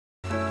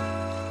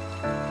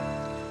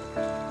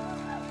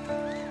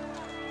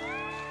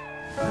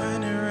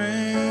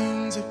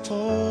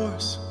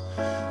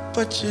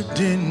but you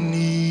didn't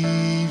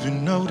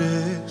even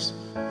notice.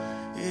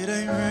 It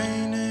ain't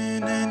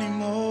raining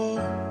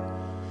anymore.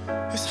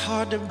 It's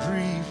hard to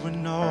breathe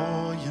when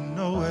all you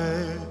know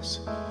is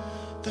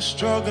the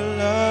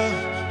struggle of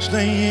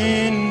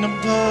staying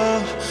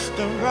above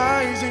the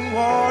rising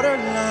water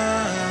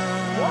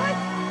line. What?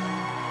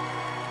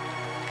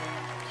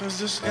 'Cause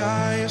the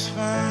sky is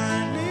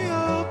finally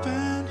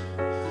open.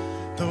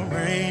 The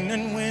rain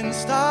and wind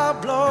stop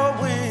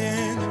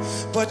blowing,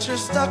 but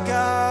you're stuck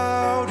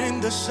out in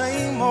the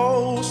same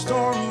old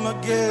storm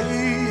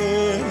again.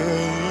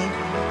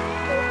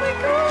 Oh my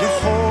God. You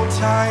hold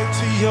tight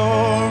to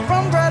your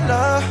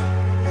umbrella,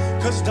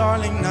 'cause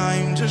darling,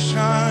 I'm just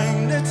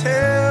trying to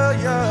tell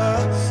ya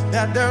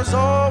that there's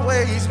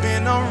always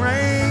been a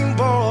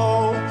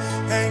rainbow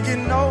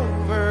hanging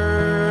over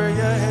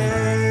your head.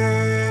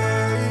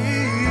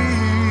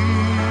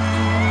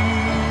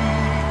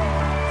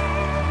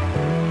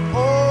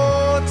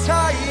 Oh,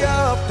 tie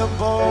up the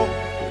boat,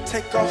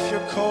 take off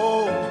your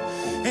coat,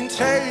 and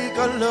take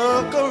a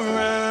look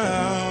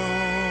around.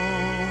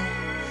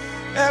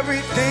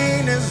 Everything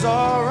is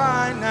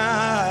alright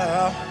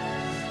now.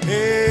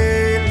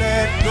 Hey,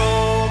 let go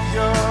of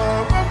your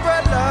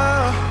umbrella,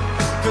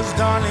 'cause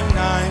darling,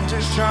 I'm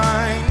just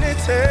trying to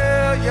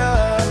tell ya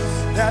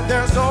that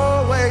there's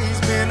always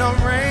been a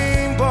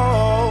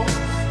rainbow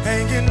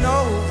hanging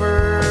over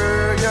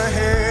your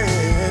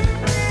head.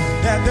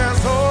 That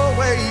there's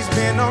always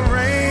been a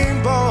rainbow